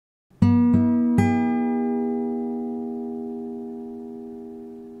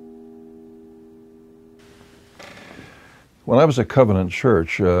When I was at Covenant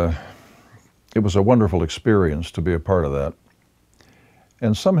Church, it was a wonderful experience to be a part of that.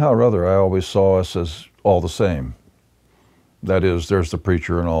 And somehow or other, I always saw us as all the same. That is, there's the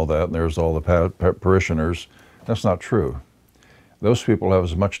preacher and all that, and there's all the parishioners. That's not true. Those people have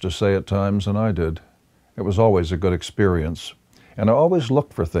as much to say at times than I did. It was always a good experience. And I always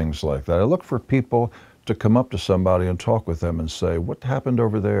looked for things like that. I looked for people to come up to somebody and talk with them and say, what happened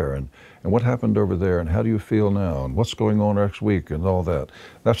over there? And what happened over there? And how do you feel now? And what's going on next week? And all that.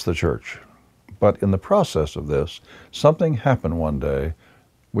 That's the church. But in the process of this, something happened one day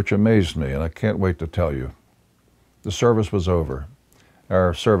which amazed me, and I can't wait to tell you. The service was over.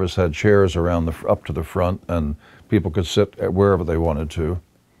 Our service had chairs around up to the front, and people could sit wherever they wanted to.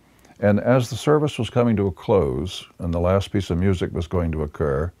 And as the service was coming to a close, and the last piece of music was going to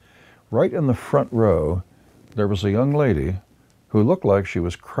occur, right in the front row, there was a young lady who looked like she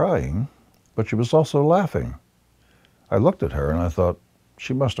was crying, but she was also laughing. I looked at her and I thought,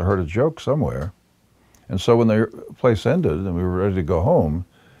 she must have heard a joke somewhere. And so when the place ended and we were ready to go home,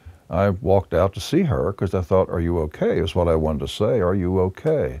 I walked out to see her because I thought, are you okay, is what I wanted to say. Are you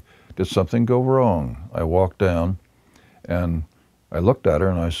okay? Did something go wrong? I walked down and I looked at her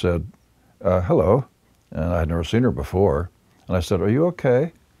and I said, hello. And I had never seen her before. And I said, are you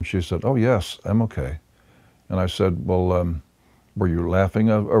okay? And she said, oh yes, I'm okay. And I said, well, were you laughing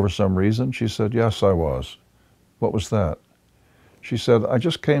over some reason? She said, yes, I was. What was that? She said, I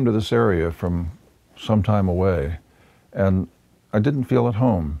just came to this area from some time away and I didn't feel at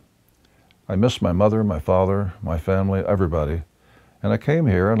home. I missed my mother, my father, my family, everybody. And I came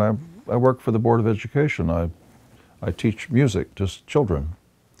here and I work for the Board of Education. I teach music to children.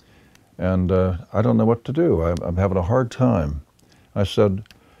 And I don't know what to do. I'm having a hard time. I said,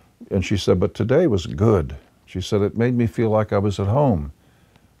 and she said, but today was good. She said, it made me feel like I was at home.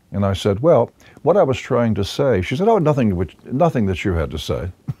 And I said, well, what I was trying to say, she said, oh, nothing that you had to say.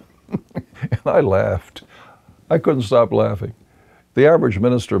 And I laughed. I couldn't stop laughing. The average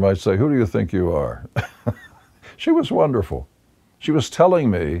minister might say, who do you think you are? She was wonderful. She was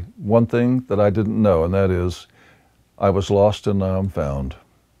telling me one thing that I didn't know, and that is, I was lost and now I'm found.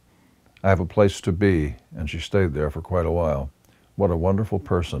 I have a place to be, and she stayed there for quite a while. What a wonderful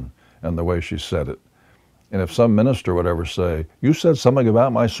person, and the way she said it. And if some minister would ever say, you said something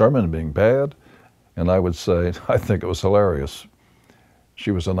about my sermon being bad, and I would say, I think it was hilarious.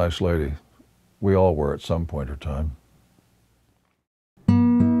 She was a nice lady. We all were at some point or time.